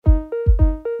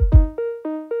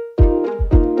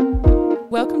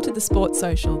to The Sports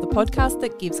Social, the podcast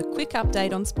that gives a quick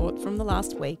update on sport from the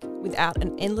last week without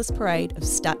an endless parade of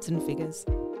stats and figures.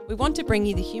 We want to bring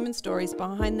you the human stories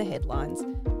behind the headlines,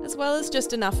 as well as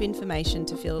just enough information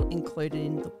to feel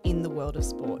included in the world of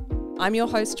sport. I'm your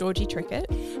host, Georgie Trickett.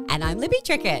 And I'm Libby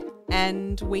Trickett.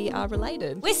 And we are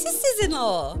related. We're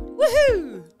sisters-in-law.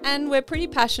 Woohoo! And we're pretty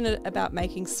passionate about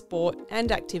making sport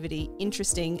and activity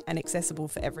interesting and accessible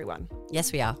for everyone.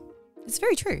 Yes, we are. It's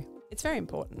very true. It's very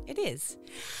important. It is.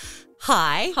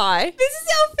 Hi. Hi. This is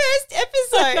our first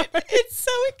episode. It's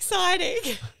so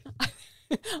exciting.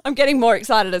 I'm getting more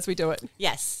excited as we do it.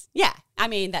 Yes. Yeah. I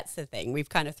mean, that's the thing. We've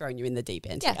kind of thrown you in the deep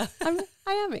end. Yeah,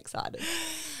 I am excited.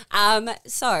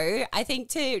 So I think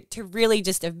to really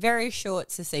just a very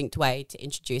short, succinct way to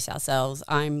introduce ourselves,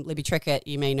 I'm Libby Trickett.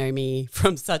 You may know me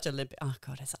from such a oh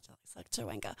God, I'm such a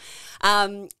wanker.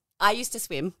 I used to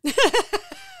swim.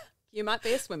 You might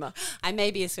be a swimmer. I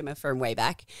may be a swimmer from way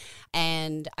back.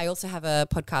 And I also have a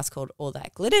podcast called All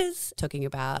That Glitters, talking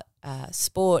about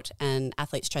sport and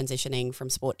athletes transitioning from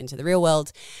sport into the real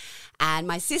world. And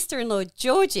my sister-in-law,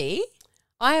 Georgie.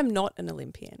 I am not an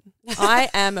Olympian. I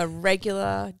am a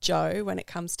regular Joe when it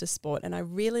comes to sport, and I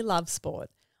really love sport.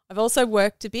 I've also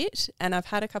worked a bit, and I've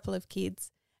had a couple of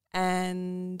kids,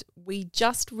 and we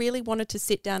just really wanted to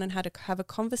sit down and have a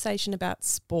conversation about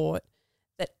sport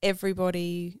that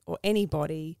everybody or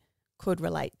anybody could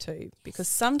relate to. Because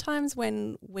sometimes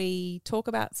when we talk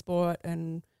about sport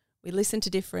and we listen to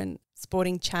different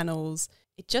sporting channels,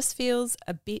 it just feels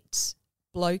a bit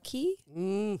blokey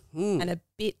and a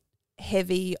bit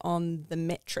heavy on the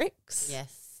metrics.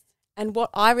 Yes. And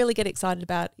what I really get excited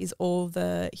about is all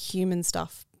the human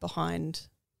stuff behind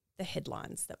the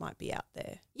headlines that might be out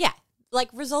there. Yeah. Like,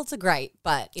 results are great,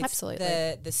 but it's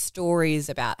Absolutely. the stories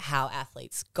about how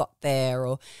athletes got there,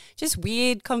 or just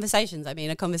weird conversations. I mean,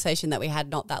 a conversation that we had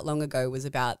not that long ago was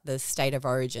about the state of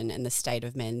origin and the state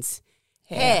of men's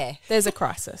hair. There's a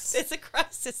crisis. There's a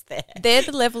crisis there. They're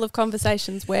the level of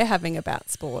conversations we're having about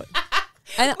sport.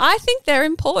 And I think they're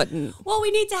important. Well, we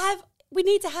need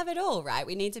to have it all, right?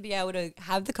 We need to be able to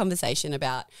have the conversation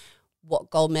about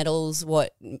what gold medals,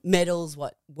 what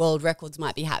world records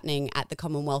might be happening at the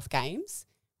Commonwealth Games.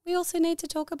 We also need to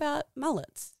talk about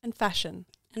mullets. And fashion.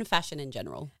 And fashion in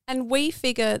general. And we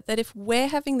figure that if we're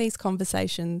having these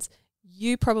conversations,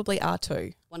 you probably are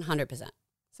too. 100%.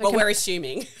 So we're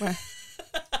assuming.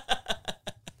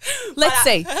 Let's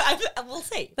see. We'll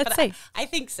see. Let's see. I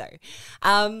think so.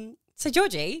 So,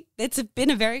 Georgie, it's been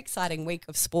a very exciting week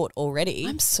of sport already.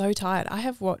 I'm so tired. I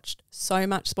have watched so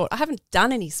much sport. I haven't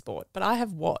done any sport, but I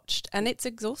have watched, and it's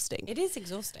exhausting. It is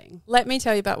exhausting. Let me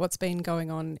tell you about what's been going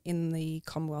on in the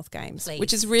Commonwealth Games, Please.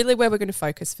 which is really where we're going to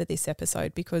focus for this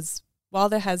episode, because while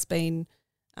there has been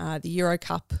the Euro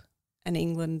Cup and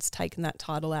England's taken that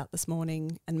title out this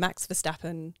morning, and Max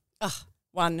Verstappen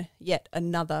won yet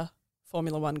another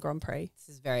Formula One Grand Prix. This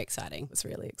is very exciting. It was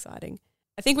really exciting.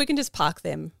 I think we can just park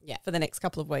them for the next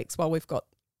couple of weeks while we've got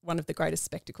one of the greatest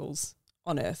spectacles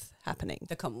on earth happening.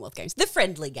 The Commonwealth Games. The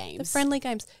friendly games. The friendly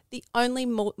games. The only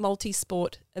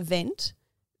multi-sport event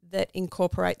that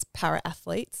incorporates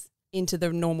para-athletes into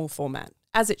the normal format,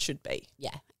 as it should be.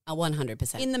 Yeah,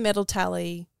 100%. In the medal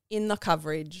tally, in the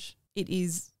coverage, it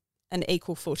is an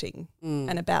equal footing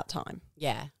and about time.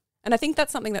 Yeah. And I think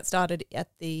that's something that started at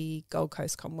the Gold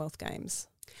Coast Commonwealth Games.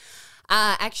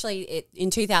 Actually,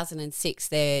 in 2006,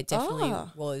 there definitely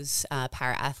was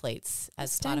para-athletes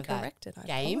as part of that game.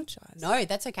 I apologise. No,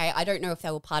 that's okay. I don't know if they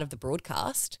were part of the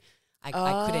broadcast. I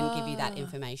couldn't give you that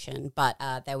information, but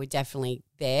they were definitely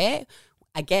there.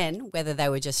 Again, whether they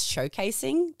were just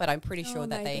showcasing, but I'm pretty sure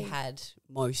that they had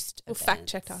most We'll events.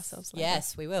 fact-check ourselves later.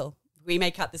 Yes, we will. We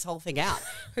may cut this whole thing out.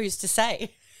 Who's to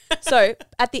say? So,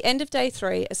 at the end of day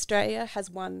 3, Australia has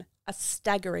won a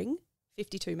staggering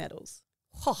 52 medals.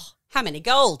 Oh, how many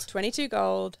gold? 22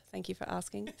 gold, thank you for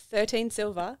asking, 13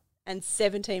 silver and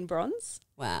 17 bronze.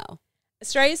 Wow.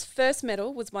 Australia's first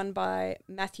medal was won by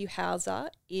Matthew Hauser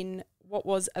in what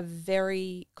was a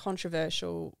very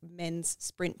controversial men's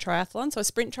sprint triathlon. So a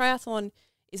sprint triathlon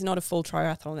is not a full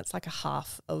triathlon. It's like a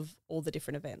half of all the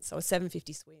different events. So a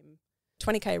 750 swim,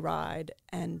 20K ride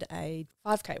and a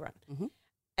 5K run. Mm-hmm.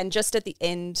 And just at the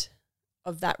end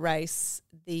of that race,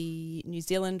 the New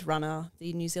Zealand runner,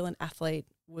 the New Zealand athlete,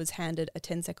 was handed a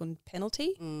 10-second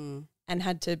penalty and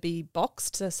had to be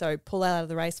boxed, so pull out of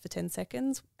the race for 10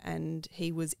 seconds. And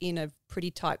he was in a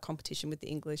pretty tight competition with the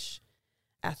English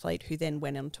athlete who then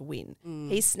went on to win.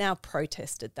 He's now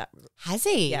protested that. Has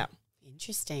he? Yeah.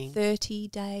 Interesting. 30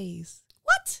 days.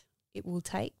 What? It will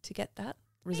take to get that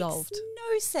resolved. Makes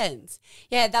no sense.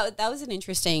 Yeah, that was an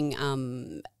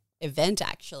interesting event,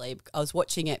 actually. I was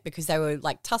watching it because they were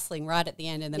like tussling right at the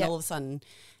end, and then all of a sudden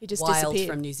he just Wild disappeared.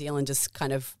 from New Zealand just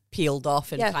kind of peeled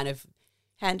off and kind of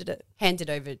handed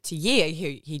over to Ye,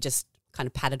 who he just kind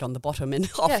of patted on the bottom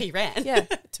and off he ran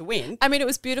to win. I mean, it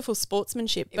was beautiful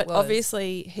sportsmanship, but was.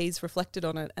 Obviously he's reflected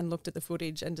on it and looked at the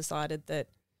footage and decided that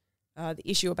the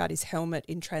issue about his helmet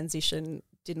in transition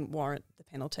didn't warrant the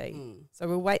penalty. So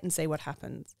we'll wait and see what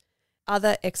happens.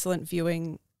 Other excellent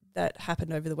viewing that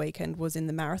happened over the weekend was in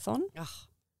the marathon.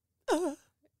 I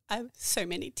have so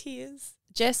many tears.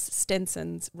 Jess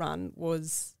Stenson's run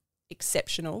was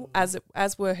exceptional,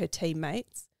 as were her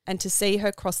teammates. And to see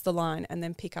her cross the line and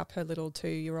then pick up her little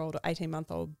 2-year-old or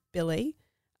 18-month-old Billy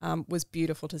was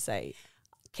beautiful to see.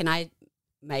 Can I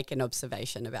make an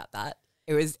observation about that?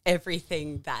 It was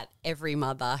everything that every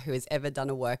mother who has ever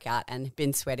done a workout and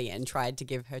been sweaty and tried to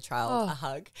give her child a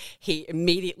hug, he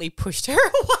immediately pushed her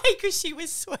away because she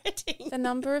was sweating. The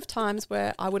number of times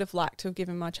where I would have liked to have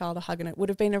given my child a hug and it would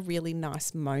have been a really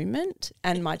nice moment,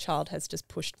 and my child has just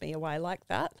pushed me away like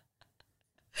that.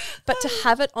 But to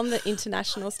have it on the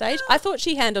international stage, I thought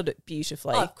she handled it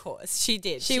beautifully. Of course, she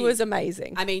did. She was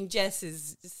amazing. I mean, Jess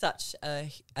is such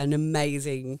an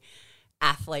amazing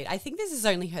athlete. I think this is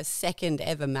only her second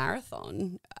ever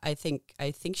marathon. I think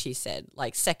she said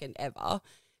like second ever.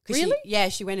 Really?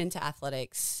 She went into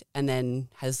athletics and then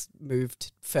has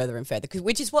moved further and further,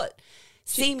 which is what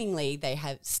seemingly they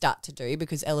have start to do,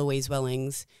 because Eloise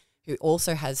Wellings, who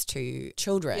also has 2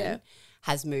 children,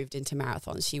 has moved into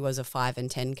marathons. She was a 5 and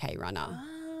 10K runner.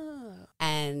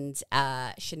 And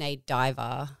Sinead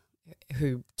Diver,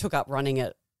 who took up running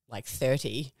at like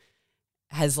 30,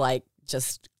 has like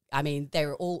just, I mean, they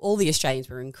were all the Australians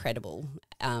were incredible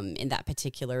in that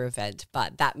particular event.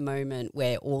 But that moment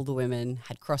where all the women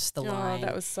had crossed the line,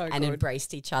 that was so and good.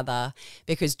 Embraced each other,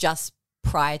 because just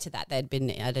prior to that, they'd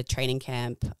been at a training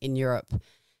camp in Europe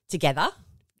together,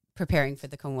 preparing for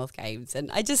the Commonwealth Games.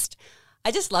 And I just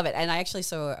love it. And I actually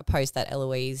saw a post that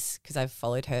Eloise, because I've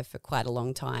followed her for quite a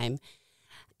long time,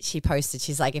 she posted,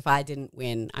 she's like, if I didn't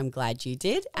win, I'm glad you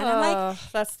did. And I'm like,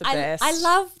 that's the best. I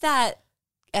love that.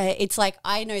 It's like,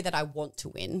 I know that I want to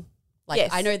win. Like,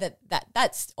 I know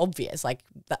that's obvious. Like,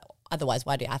 otherwise,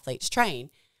 why do athletes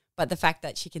train? But the fact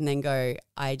that she can then go,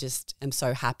 I just am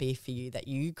so happy for you that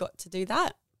you got to do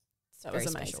that. That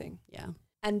was amazing. Yeah.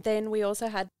 And then we also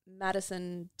had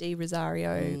Madison Di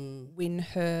Rosario win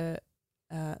her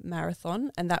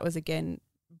marathon, and that was, again,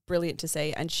 brilliant to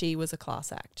see. And she was a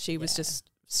class act. She was just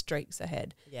streaks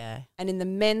ahead. Yeah. And in the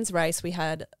men's race, we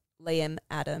had Liam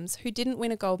Adams, who didn't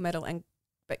win a gold medal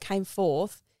but came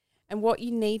 4th. And what you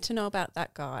need to know about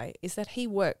that guy is that he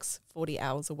works 40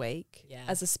 hours a week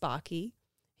as a Sparky.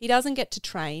 He doesn't get to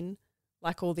train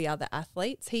like all the other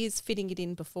athletes. He is fitting it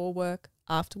in before work,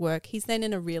 after work. He's then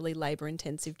in a really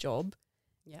labour-intensive job.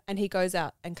 Yeah. And he goes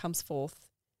out and comes 4th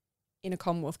in a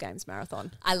Commonwealth Games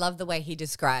marathon. I love the way he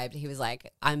described. He was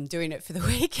like, I'm doing it for the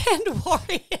weekend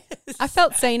warriors. I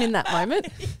felt seen in that moment.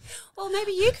 Well,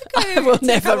 maybe you could go. I will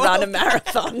never run a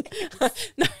marathon.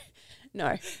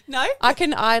 No.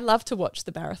 I love to watch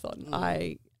the marathon.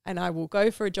 I will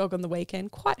go for a jog on the weekend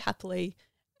quite happily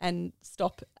and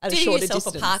stop at a shorter distance. Do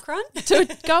yourself a park run?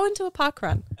 To go into a park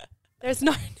run. There's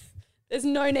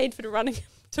no need for to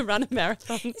run a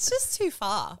marathon. It's just too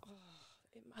far.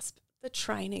 It must be the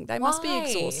training. They must be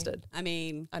exhausted. I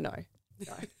mean, I know.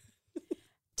 No.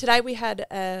 Today we had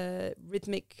we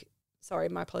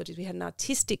had an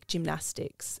artistic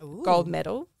gymnastics gold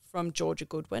medal from Georgia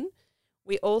Goodwin.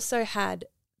 We also had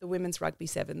the women's rugby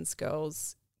sevens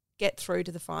girls get through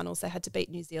to the finals. They had to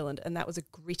beat New Zealand, and that was a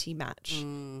gritty match.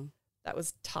 That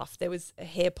was tough. There was a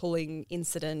hair-pulling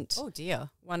incident. Oh,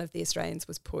 dear. One of the Australians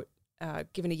was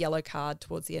given a yellow card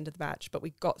towards the end of the match, but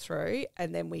we got through,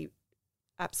 and then we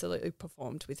absolutely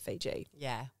performed with Fiji.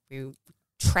 Yeah, we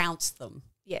trounced them.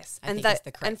 Yes, and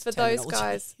for those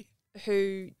guys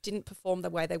who didn't perform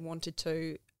the way they wanted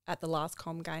to at the last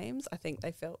Comm Games, I think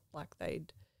they felt like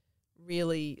they'd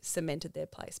really cemented their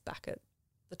place back at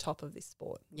the top of this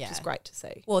sport, which is great to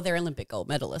see. Well, they're Olympic gold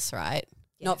medalists, right?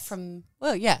 Yes. Not from,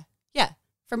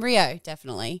 from Rio,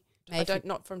 definitely.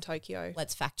 Not from Tokyo.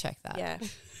 Let's fact check that. Yeah.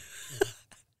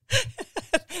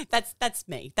 That's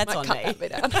me. That's on cut me. That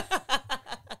bit out.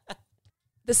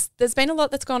 There's been a lot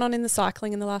that's gone on in the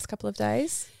cycling in the last couple of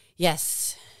days.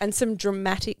 Yes. And some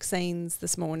dramatic scenes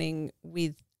this morning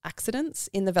with accidents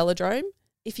in the velodrome.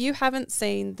 If you haven't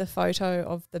seen the photo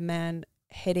of the man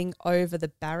heading over the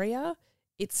barrier,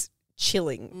 it's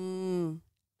chilling.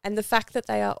 And the fact that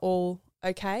they are all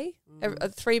okay.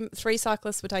 Three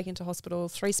cyclists were taken to hospital,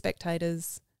 3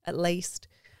 spectators at least.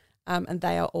 and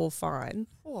they are all fine.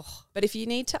 Oh. But if you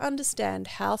need to understand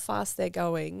how fast they're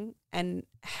going and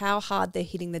how hard they're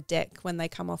hitting the deck when they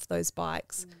come off those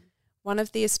bikes, one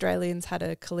of the Australians had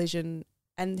a collision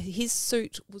and his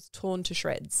suit was torn to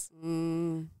shreds.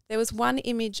 There was one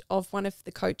image of one of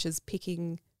the coaches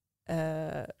picking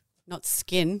Not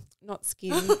skin. not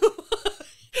skin.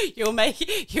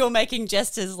 You're making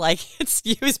gestures like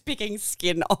he was picking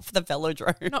skin off the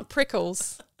velodrome. Not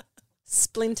prickles,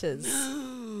 splinters.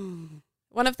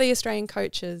 One of the Australian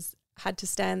coaches had to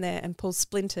stand there and pull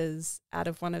splinters out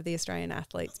of one of the Australian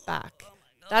athletes' back.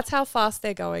 That's how fast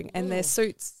they're going, and their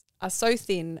suits are so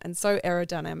thin and so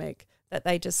aerodynamic that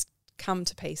they just come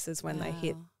to pieces when they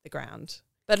hit the ground.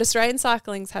 But Australian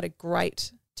cycling's had a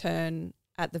great turn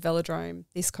at the velodrome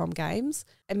this Comm Games.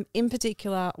 And in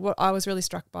particular, what I was really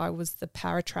struck by was the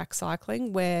para-track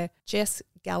cycling, where Jess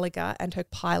Gallagher and her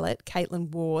pilot,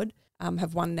 Caitlin Ward,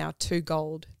 have won now 2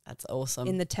 gold. That's awesome.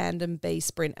 In the Tandem B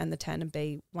sprint and the Tandem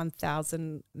B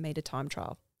 1,000 metre time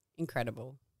trial.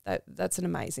 Incredible. That's an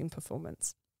amazing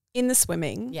performance. In the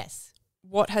swimming, Yes.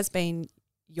 what has been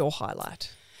your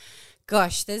highlight?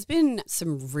 Gosh, there's been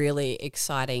some really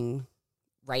exciting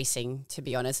racing, to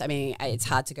be honest. I mean, it's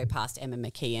hard to go past Emma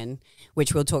McKeon,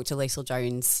 which we'll talk to Leisel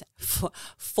Jones,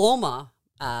 former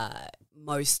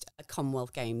most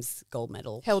Commonwealth Games gold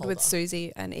medal Held holder. with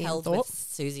Susie and Ian Held Thorpe. with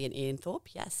Susie and Ian Thorpe,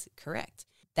 yes, correct.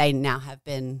 They now have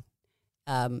been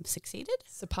succeeded?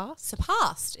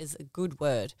 Surpassed is a good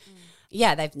word.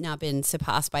 Yeah, they've now been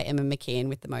surpassed by Emma McKeon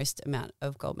with the most amount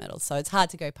of gold medals. So it's hard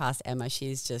to go past Emma.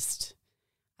 She's just,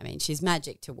 I mean, she's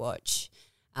magic to watch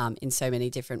in so many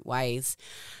different ways.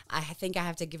 I think I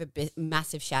have to give a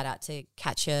massive shout out to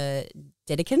Katja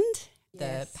Dedekind,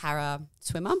 the para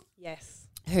swimmer. Yes.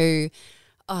 Who,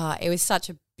 it was such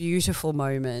a beautiful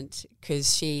moment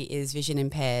because she is vision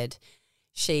impaired.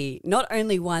 She not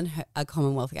only won a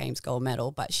Commonwealth Games gold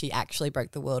medal, but she actually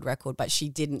broke the world record, but she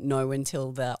didn't know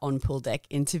until the on-pool deck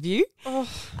interview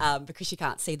because she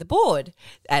can't see the board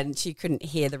and she couldn't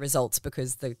hear the results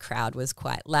because the crowd was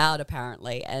quite loud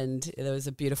apparently. And there was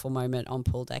a beautiful moment on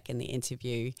pool deck in the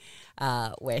interview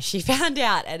where she found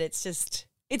out, and it's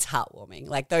heartwarming.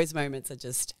 Like, those moments are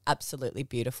just absolutely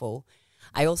beautiful.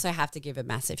 I also have to give a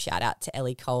massive shout out to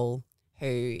Ellie Cole,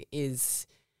 who is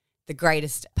the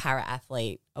greatest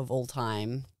para-athlete of all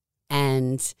time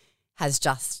and has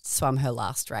just swum her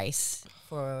last race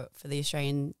for the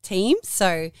Australian team.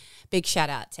 So big shout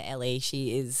out to Ellie.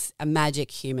 She is a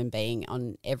magic human being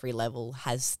on every level,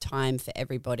 has time for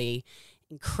everybody,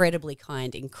 incredibly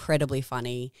kind, incredibly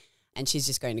funny, and she's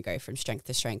just going to go from strength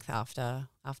to strength after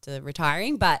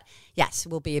retiring. But yes,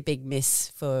 will be a big miss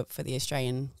for the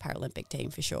Australian Paralympic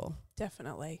team for sure.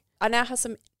 Definitely. I now have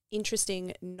some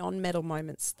interesting non-medal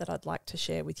moments that I'd like to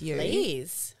share with you.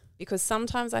 Please. Because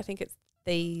sometimes I think it's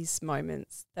these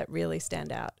moments that really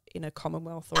stand out in a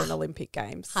Commonwealth or an Olympic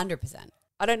Games. 100%.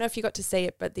 I don't know if you got to see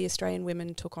it, but the Australian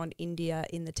women took on India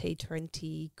in the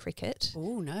T20 cricket.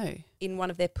 Oh, no. In one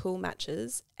of their pool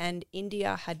matches, and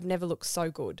India had never looked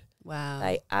so good. Wow.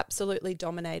 They absolutely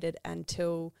dominated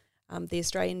until the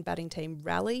Australian batting team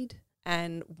rallied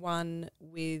and won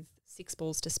with 6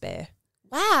 balls to spare.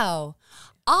 Wow.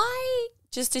 I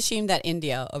just assumed that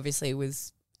India obviously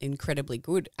was incredibly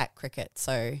good at cricket.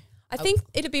 So I think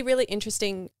it'd be really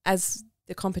interesting as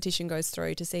the competition goes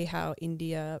through to see how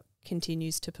India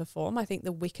continues to perform. I think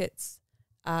the wickets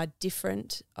are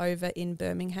different over in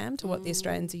Birmingham to what the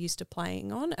Australians are used to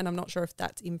playing on, and I'm not sure if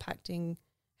that's impacting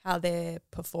how they're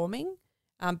performing.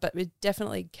 But we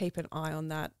definitely keep an eye on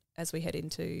that as we head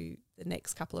into the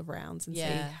next couple of rounds and see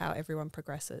how everyone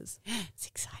progresses. It's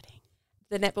exciting.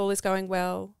 The netball is going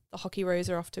well. The hockey roos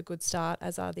are off to a good start,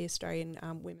 as are the Australian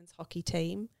women's hockey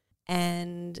team.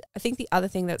 And I think the other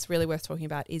thing that's really worth talking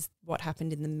about is what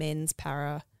happened in the men's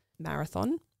para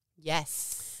marathon.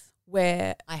 Yes.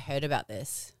 Where I heard about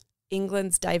this.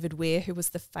 England's David Weir, who was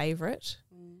the favourite,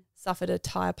 suffered a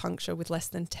tyre puncture with less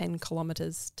than 10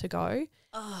 kilometres to go.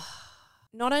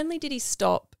 Not only did he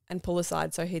stop and pull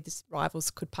aside so his rivals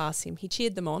could pass him, he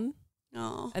cheered them on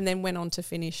and then went on to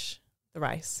finish the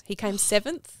race. He came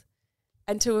 7th,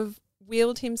 and to have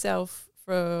wheeled himself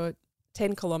for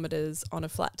 10 kilometres on a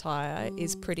flat tyre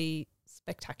is pretty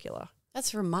spectacular.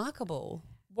 That's remarkable.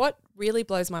 What really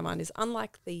blows my mind is,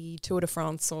 unlike the Tour de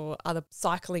France or other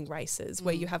cycling races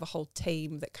where you have a whole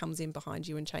team that comes in behind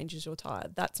you and changes your tyre,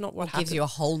 that's not what happens. Gives you a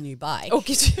whole new bike. Or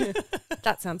gives you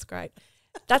that sounds great.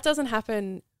 That doesn't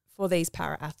happen for these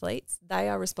para-athletes. They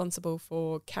are responsible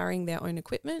for carrying their own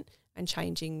equipment and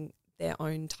changing their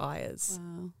own tyres.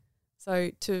 Wow.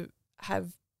 So to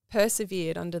have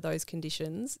persevered under those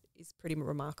conditions is pretty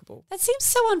remarkable. That seems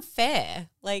so unfair.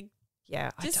 Like, Yeah,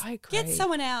 Just I agree. get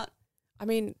someone out. I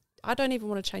mean, I don't even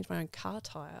want to change my own car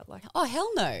tyre. Like, Oh, hell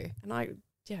no. and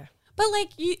But like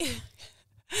you,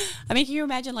 I mean, can you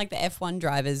imagine like the F1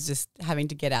 drivers just having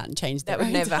to get out and change their that would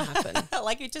own never tire? happen.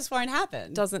 Like it just won't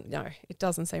happen. It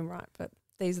doesn't seem right, but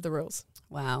these are the rules.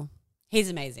 Wow. He's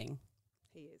amazing.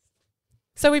 He is.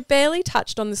 So we barely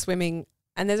touched on the swimming,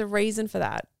 and there's a reason for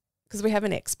that because we have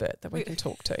an expert that we can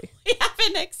talk to. We have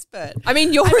an expert. I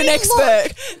mean, you're an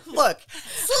expert. Look,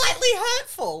 slightly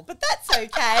hurtful, but that's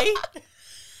okay.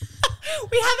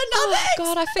 We have another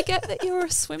God, I forget that you're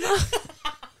a swimmer.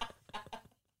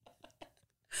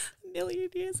 million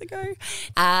years ago.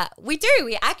 We do.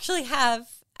 We actually have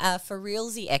a for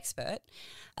realsy expert,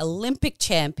 Olympic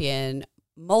champion,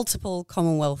 multiple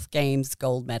Commonwealth Games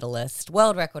gold medalist,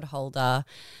 world record holder,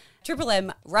 Triple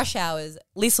M Rush Hours,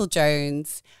 Leisel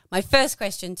Jones. My first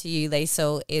question to you,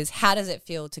 Leisel, is how does it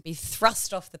feel to be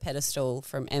thrust off the pedestal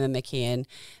from Emma McKeon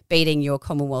beating your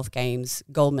Commonwealth Games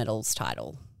gold medals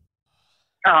title?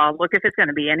 Oh, look, if it's going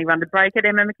to be anyone to break it,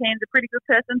 Emma McKeon's a pretty good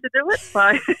person to do it.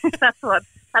 So that's what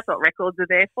records are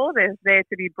there for. They're there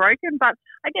to be broken. But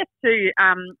I guess too,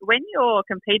 when you're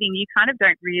competing, you kind of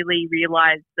don't really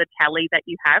realise the tally that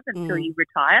you have until you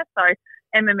retire. So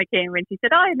Emma McKeon, when she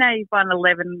said, "Oh, now you've won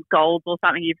 11 golds or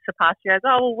something, you've surpassed," she goes,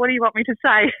 "Oh, well, what do you want me to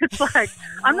say?" It's like,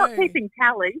 I'm not keeping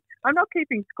tally. I'm not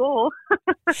keeping score.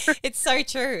 It's so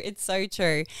true. It's so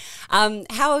true.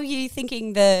 How are you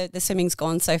thinking the swimming's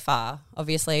gone so far?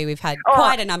 Obviously, we've had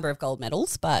quite a number of gold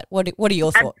medals, but what are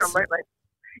your thoughts? Absolutely.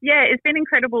 Yeah, it's been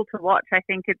incredible to watch. I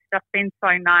think it's just been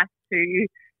so nice to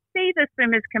see the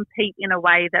swimmers compete in a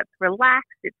way that's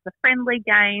relaxed. It's a friendly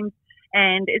game.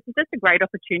 And it's just a great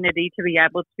opportunity to be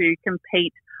able to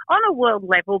compete on a world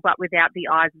level, but without the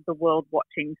eyes of the world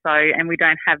watching. So, and we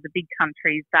don't have the big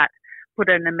countries that put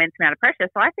an immense amount of pressure.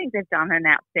 So I think they've done an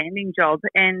outstanding job.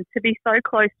 And to be so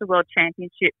close to World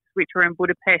Championships, which were in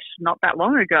Budapest not that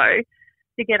long ago,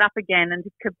 to get up again and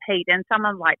to compete. And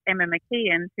someone like Emma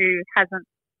McKeon, who hasn't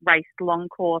raced long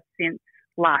course since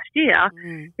last year,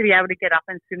 to be able to get up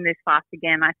and swim this fast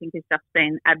again, I think has just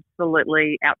been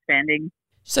absolutely outstanding.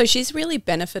 So she's really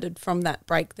benefited from that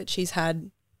break that she's had.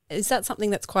 Is that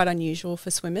something that's quite unusual for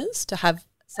swimmers, to have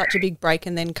such a big break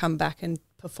and then come back and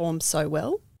perform so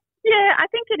well? Yeah, I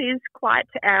think it is quite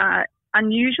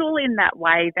unusual in that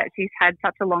way that she's had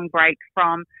such a long break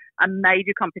from a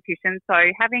major competition. So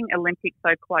having Olympics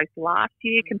so close last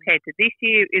year compared to this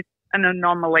year is an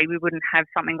anomaly. We wouldn't have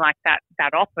something like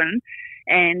that often.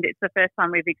 And it's the first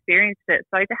time we've experienced it.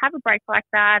 So to have a break like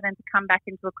that and to come back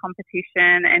into a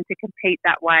competition and to compete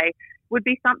that way would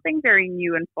be something very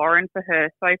new and foreign for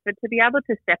her. So to be able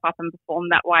to step up and perform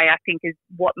that way, I think is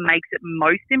what makes it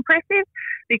most impressive,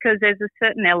 because there's a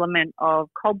certain element of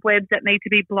cobwebs that need to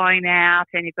be blown out,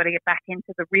 and you've got to get back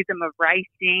into the rhythm of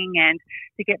racing, and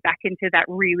to get back into that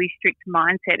really strict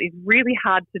mindset is really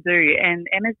hard to do. And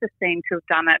Emma's just seemed to have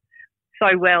done it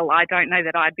so well. I don't know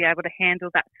that I'd be able to handle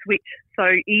that switch so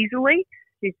easily.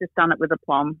 She's just done it with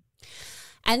aplomb.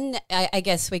 And I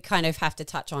guess we kind of have to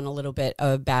touch on a little bit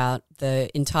about the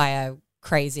entire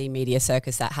crazy media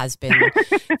circus that has been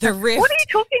the rift. What are you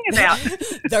talking about?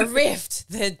 The rift,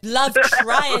 the love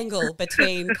triangle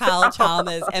between Kyle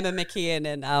Chalmers, Emma McKeon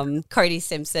and Cody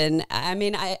Simpson. I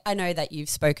mean, I know that you've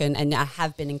spoken and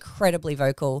have been incredibly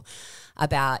vocal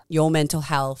about your mental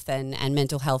health and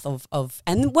mental health of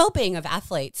and well-being of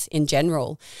athletes in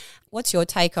general. What's your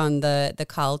take on the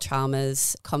Kyle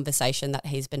Chalmers conversation that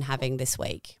he's been having this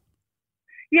week?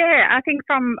 Yeah, I think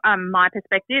from my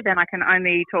perspective, and I can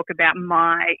only talk about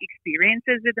my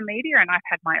experiences with the media, and I've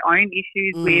had my own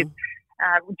issues with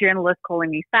journalists calling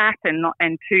me fat and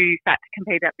too fat to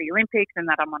compete at the Olympics, and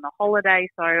that I'm on a holiday.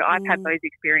 So I've had those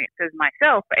experiences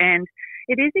myself, and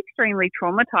it is extremely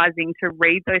traumatizing to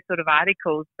read those sort of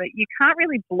articles, but you can't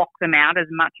really block them out as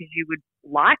much as you would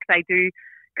like. They do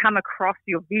come across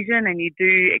your vision, and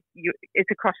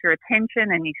it's across your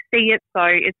attention and you see it. So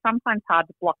it's sometimes hard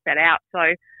to block that out.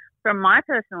 So from my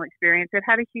personal experience, it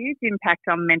had a huge impact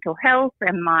on mental health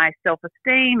and my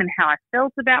self-esteem and how I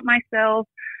felt about myself.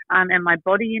 And my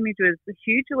body image was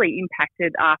hugely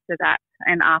impacted after that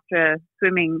and after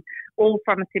swimming, all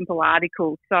from a simple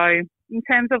article. So in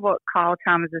terms of what Kyle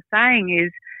Chalmers is saying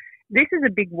is, this is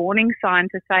a big warning sign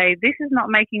to say, this is not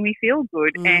making me feel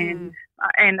good, and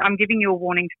I'm giving you a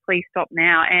warning to please stop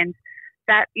now. And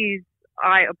that is,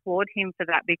 I applaud him for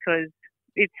that, because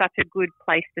it's such a good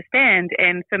place to stand.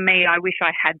 And for me, I wish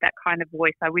I had that kind of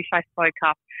voice. I wish I spoke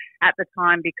up at the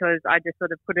time, because I just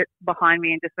sort of put it behind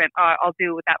me and just went, oh, I'll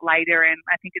deal with that later. And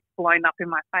I think it's blown up in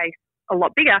my face a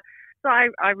lot bigger. So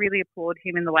I really applaud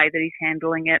him in the way that he's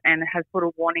handling it and has put a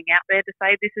warning out there to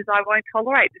say I won't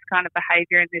tolerate this kind of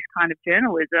behaviour and this kind of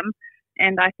journalism.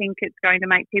 And I think it's going to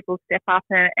make people step up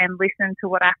and listen to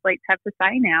what athletes have to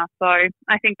say now. So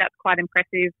I think that's quite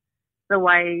impressive, the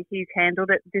way he's handled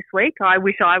it this week. I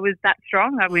wish I was that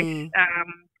strong. I wish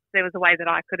there was a way that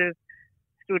I could have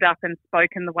stood up and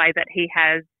spoken the way that he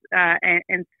has,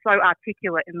 and so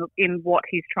articulate in what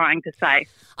he's trying to say.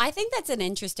 I think that's an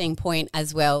interesting point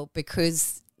as well,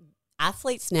 because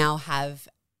athletes now have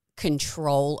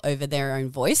control over their own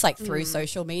voice, like through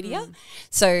social media.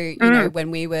 So, you know, when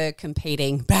we were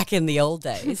competing back in the old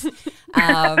days,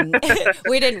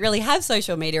 we didn't really have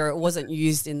social media. It wasn't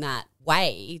used in that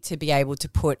way to be able to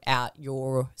put out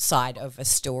your side of a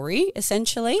story,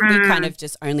 essentially. We kind of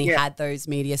just only had those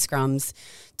media scrums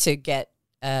to get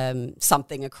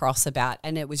something across about,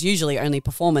 and it was usually only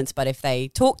performance. But if they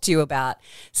talk to you about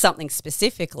something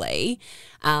specifically,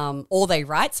 or they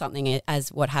write something,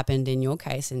 as what happened in your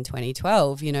case in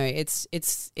 2012, you know, it's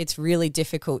really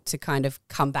difficult to kind of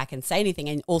come back and say anything.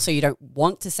 And also you don't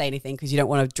want to say anything because you don't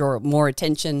want to draw more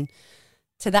attention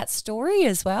to that story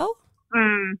as well.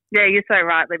 Yeah, you're so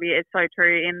right, Libby. It's so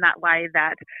true in that way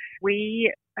that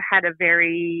we had a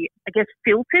very, I guess,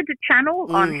 filtered channel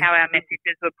on how our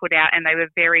messages were put out, and they were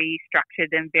very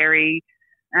structured and very,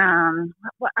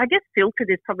 I guess filtered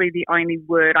is probably the only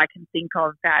word I can think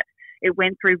of, that it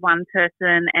went through one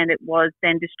person and it was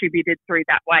then distributed through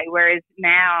that way. Whereas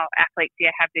now athletes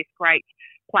have this great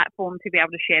platform to be able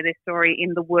to share their story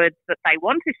in the words that they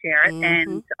want to share it,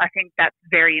 and I think that's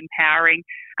very empowering.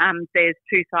 There's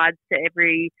two sides to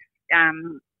every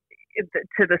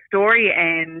to the story,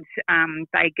 and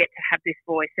they get to have this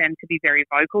voice and to be very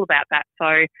vocal about that.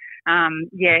 So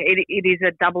it is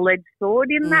a double-edged sword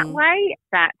in that way,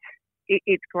 that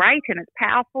it's great and it's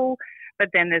powerful, but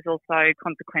then there's also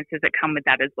consequences that come with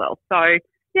that as well. So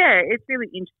yeah, it's really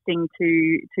interesting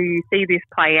to see this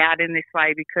play out in this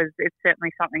way, because it's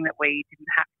certainly something that we didn't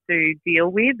have to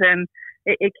deal with, and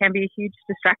it can be a huge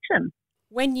distraction.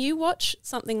 When you watch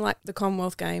something like the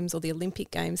Commonwealth Games or the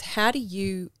Olympic Games, how do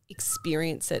you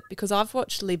experience it? Because I've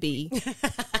watched Libby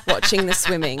watching the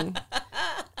swimming,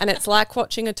 and it's like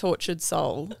watching a tortured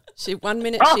soul. 1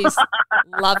 minute she's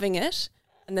loving it,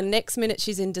 and the next minute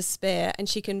she's in despair, and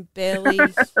she can barely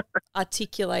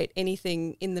articulate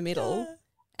anything in the middle.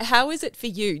 How is it for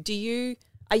you?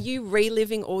 Are you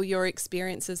reliving all your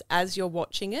experiences as you're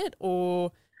watching it,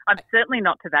 or? I'm certainly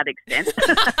not to that extent. She's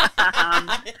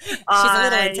a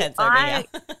little intense over here.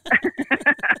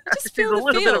 Just feel a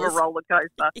little bit of a roller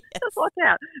coaster. Yes. Just watch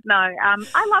out. No, I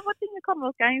love watching the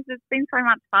Commonwealth Games. It's been so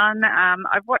much fun.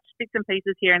 I've watched bits and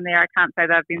pieces here and there. I can't say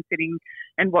that I've been sitting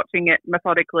and watching it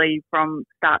methodically from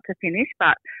start to finish,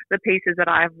 but the pieces that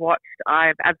I've watched,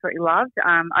 I've absolutely loved.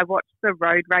 I watched the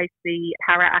road race, the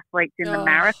para athletes in the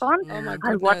marathon. Oh my goodness.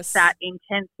 I watched that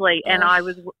intensely, and I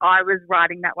was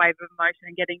riding that wave of emotion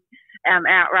and getting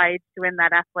outraged when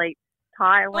that athlete's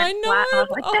tyre went flat. I was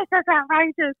like, that's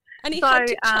outrageous. And he had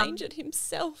to change it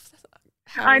himself.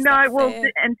 I know. Well,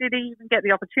 and did he even get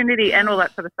the opportunity and all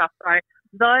that sort of stuff? So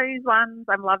those ones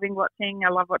I'm loving watching. I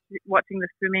love watching the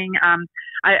swimming.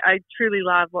 I truly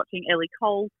love watching Ellie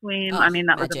Cole swim. I mean,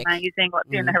 that was amazing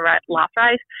watching her last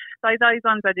race. So those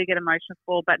ones I do get emotional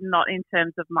for, but not in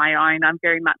terms of my own. I'm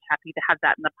very much happy to have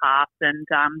that in the past,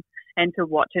 and to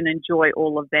watch and enjoy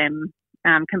all of them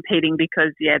competing,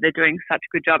 because they're doing such a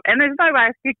good job, and there's no way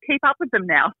I could keep up with them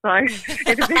now, so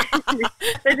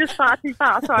they're just far too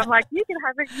fast. So I'm like, you can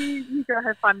have it, you go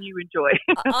have fun, you enjoy.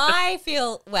 I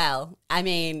feel, well, I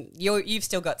mean, you've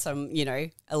still got some,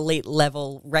 elite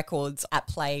level records at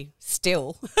play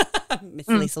still, Miss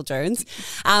Leisel Jones.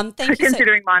 Thank you.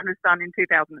 Considering mine was done in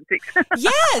 2006.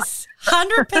 Yes,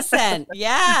 100%.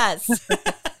 Yes.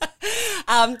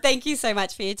 Thank you so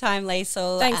much for your time,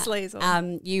 Leisel. Thanks,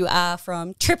 Leisel. You are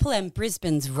from Triple M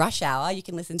Brisbane's Rush Hour. You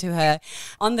can listen to her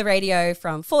on the radio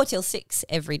from 4 till 6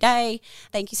 every day.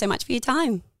 Thank you so much for your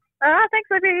time. Thanks,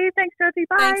 Libby. Thanks, Georgie.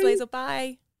 Bye. Thanks, Leisel.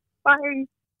 Bye. Bye.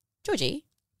 Georgie.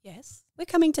 Yes? We're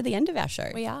coming to the end of our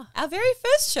show. We are. Our very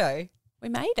first show. We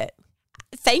made it.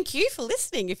 Thank you for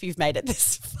listening if you've made it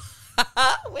this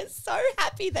far. We're so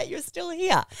happy that you're still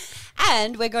here.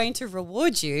 And we're going to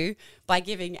reward you by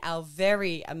giving our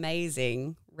very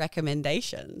amazing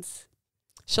recommendations.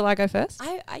 Shall I go first?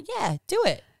 Yeah, do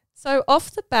it. So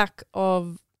off the back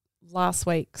of last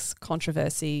week's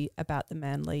controversy about the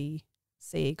Manly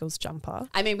Sea Eagles jumper.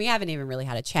 I mean, we haven't even really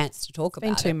had a chance to talk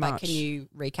about it. Too much. But can you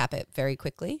recap it very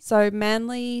quickly? So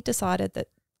Manly decided that,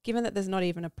 given that there's not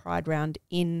even a Pride round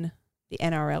in the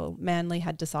NRL, Manly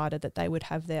had decided that they would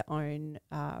have their own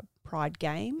Pride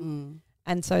game,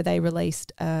 And so they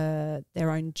released their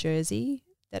own jersey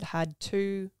that had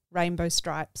 2 rainbow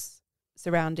stripes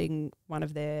surrounding one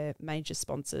of their major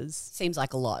sponsors. Seems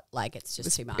like a lot. Like it's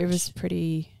just too much. It was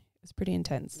pretty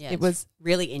intense. Yeah, it was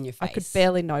really in your face. I could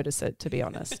barely notice it, to be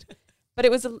honest. But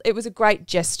it was a great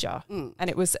gesture, and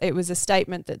it was a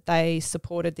statement that they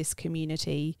supported this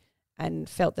community and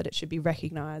felt that it should be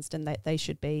recognised and that they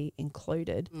should be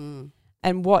included.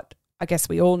 And what I guess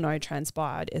we all know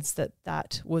transpired is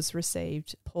that was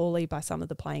received poorly by some of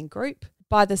the playing group,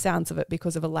 by the sounds of it,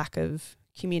 because of a lack of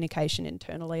communication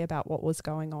internally about what was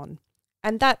going on.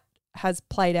 And that has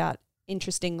played out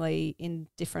interestingly in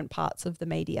different parts of the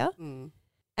media.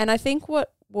 And I think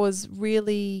what was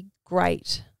really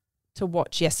great to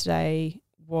watch yesterday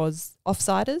was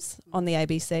Offsiders on the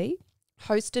ABC,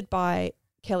 hosted by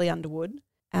Kelly Underwood,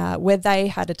 where they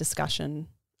had a discussion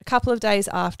a couple of days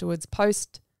afterwards,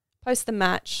 post the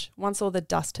match, once all the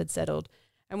dust had settled.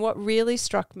 And what really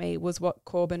struck me was what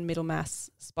Corbin Middlemass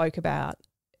spoke about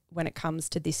when it comes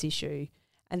to this issue,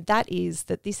 and that is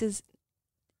that this is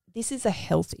a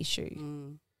health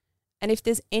issue. And if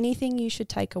there's anything you should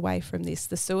take away from this,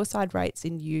 the suicide rates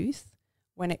in youth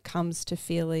when it comes to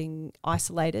feeling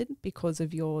isolated because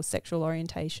of your sexual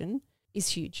orientation is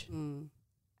huge. And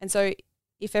so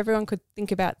if everyone could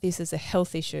think about this as a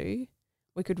health issue,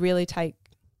 we could really take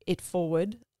it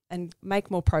forward and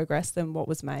make more progress than what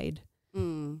was made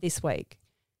this week.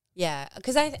 Yeah,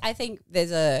 because I think there's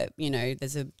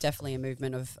definitely a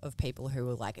movement of people who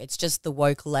are like, it's just the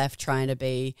woke left trying to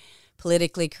be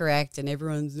politically correct and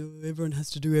everyone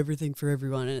has to do everything for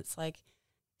everyone. And it's like,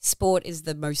 sport is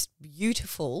the most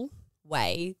beautiful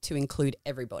way to include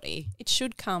everybody. It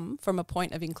should come from a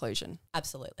point of inclusion.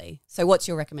 Absolutely. So what's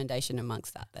your recommendation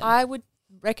amongst that then? I would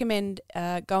recommend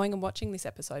going and watching this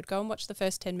episode. Go and watch the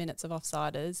first 10 minutes of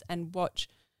Offsiders and watch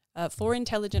 4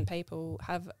 intelligent people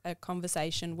have a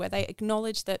conversation where they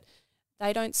acknowledge that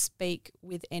they don't speak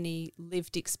with any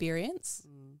lived experience.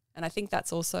 And I think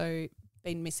that's also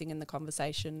been missing in the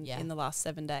conversation in the last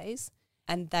 7 days.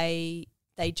 And they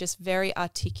just very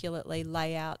articulately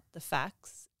lay out the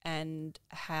facts and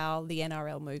how the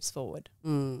NRL moves forward.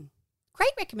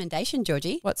 Great recommendation,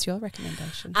 Georgie. What's your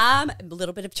recommendation? A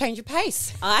little bit of change of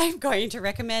pace. I'm going to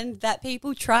recommend that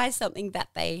people try something that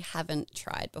they haven't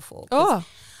tried before.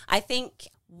 I think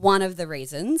one of the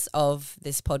reasons of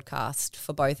this podcast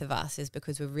for both of us is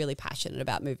because we're really passionate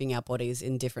about moving our bodies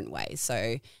in different ways.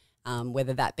 So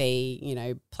whether that be,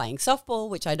 playing softball,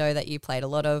 which I know that you played a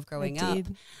lot of growing up,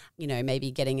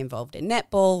 maybe getting involved in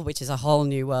netball, which is a whole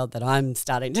new world that I'm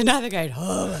starting to navigate.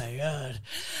 Oh my God.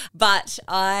 But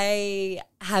I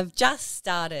have just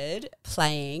started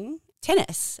playing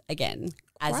tennis again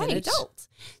as an adult.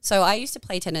 So I used to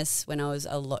play tennis when I was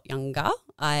a lot younger.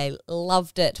 I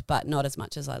loved it, but not as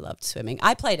much as I loved swimming.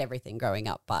 I played everything growing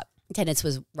up, but tennis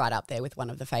was right up there with one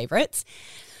of the favorites.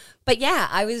 But yeah,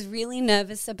 I was really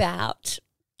nervous about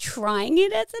trying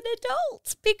it as an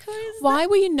adult because... Why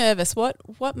were you nervous?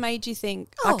 What made you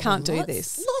think, I can't do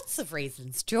this? Lots of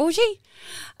reasons, Georgie.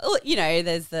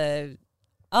 There's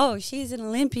she's an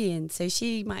Olympian, so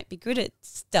she might be good at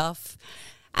stuff,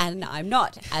 and I'm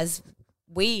not, as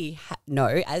we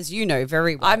know, as you know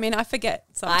very well. I mean, I forget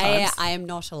sometimes. I am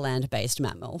not a land-based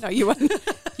mammal. No, you aren't.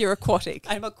 You're aquatic.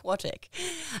 I'm aquatic.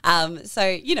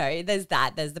 So, there's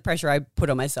that. There's the pressure I put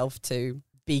on myself to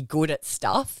be good at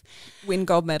stuff. Win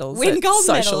gold medals.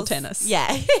 Social tennis.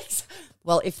 Yeah.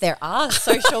 Well, if there are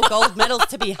social gold medals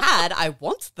to be had, I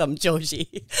want them,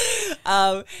 Georgie.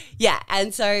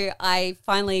 And so I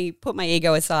finally put my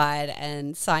ego aside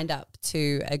and signed up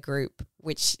to a group,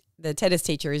 which the tennis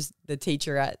teacher is the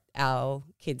teacher at our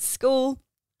kids' school.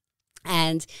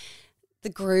 And the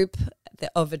group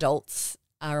of adults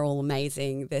are all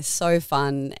amazing. They're so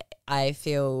fun. I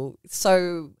feel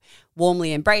so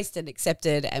warmly embraced and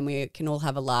accepted, and we can all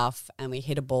have a laugh and we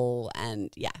hit a ball,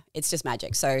 and it's just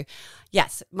magic. So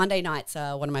yes, Monday nights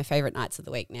are one of my favorite nights of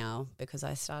the week now because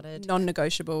I started.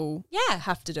 Non-negotiable. Yeah.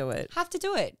 Have to do it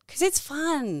because it's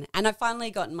fun. And I've finally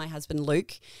gotten my husband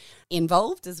Luke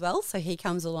involved as well. So he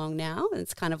comes along now, and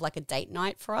it's kind of like a date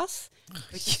night for us.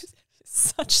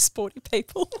 Such sporty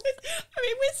people. I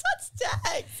mean, we're such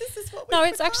dags. This is what we're No,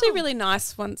 it's actually really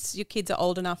nice once your kids are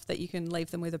old enough that you can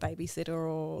leave them with a babysitter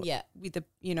or with a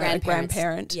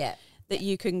grandparent. Yeah. That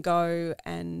you can go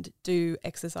and do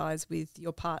exercise with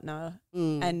your partner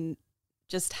and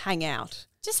just hang out.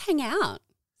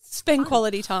 Spend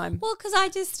quality time. Well, because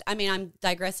I'm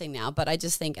digressing now, but I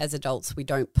just think as adults we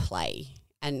don't play.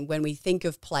 And when we think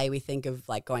of play, we think of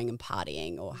like going and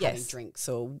partying or having drinks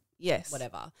or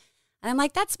whatever. And I'm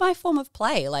like, that's my form of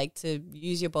play, like to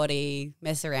use your body,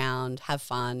 mess around, have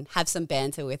fun, have some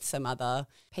banter with some other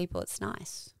people. It's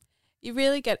nice. You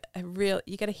really get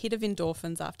you get a hit of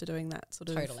endorphins after doing that sort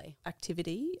of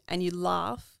activity, and you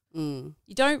laugh. You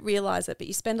don't realise it, but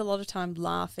you spend a lot of time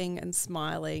laughing and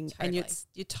smiling, and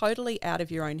you're totally out of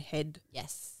your own head.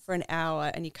 Yes. For an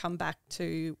hour, and you come back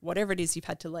to whatever it is you've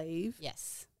had to leave.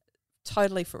 Yes.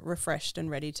 Totally refreshed and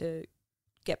ready to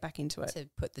get back into it. To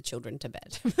put the children to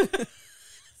bed.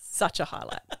 Such a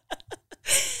highlight.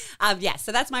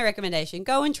 So that's my recommendation.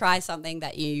 Go and try something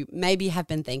that you maybe have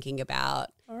been thinking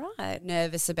about. All right.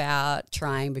 Nervous about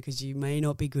trying because you may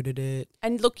not be good at it.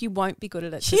 And look, you won't be good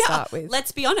at it to start with.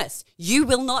 Let's be honest. You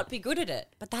will not be good at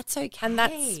it, but that's okay. And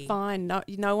that's fine.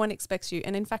 No one expects you.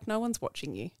 And in fact, no one's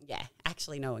watching you. Yeah.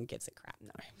 Actually, no one gives a crap.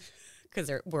 No.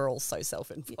 Because we're all so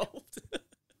self-involved. Yeah.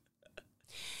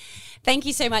 Thank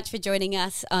you so much for joining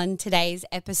us on today's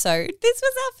episode. This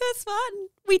was our first one.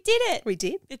 We did it. We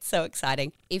did. It's so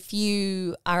exciting. If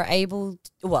you are able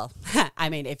to,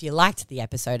 if you liked the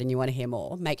episode and you want to hear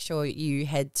more, make sure you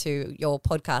head to your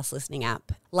podcast listening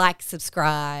app. Like,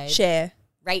 subscribe. Share.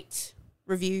 Rate.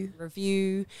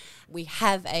 Review. We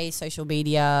have a social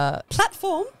media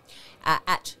platform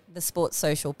at the Sports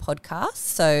Social Podcast.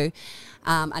 So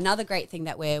another great thing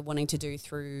that we're wanting to do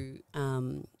through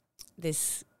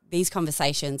these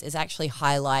conversations is actually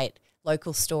highlight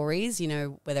local stories,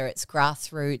 whether it's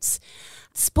grassroots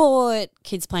sport,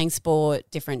 kids playing sport,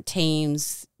 different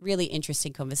teams, really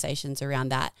interesting conversations around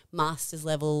that, masters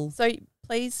level. So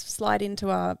please slide into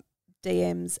our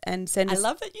DMs and send us. I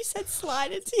love that you said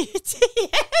slide into your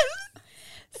DMs.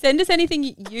 Send us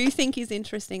anything you think is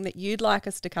interesting that you'd like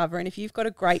us to cover. And if you've got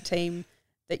a great team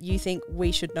that you think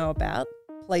we should know about,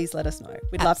 please let us know.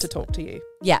 We'd love to talk to you.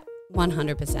 Yeah.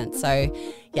 100%. So,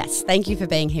 yes, thank you for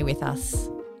being here with us.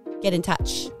 Get in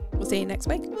touch. We'll see you next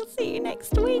week. We'll see you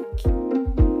next week.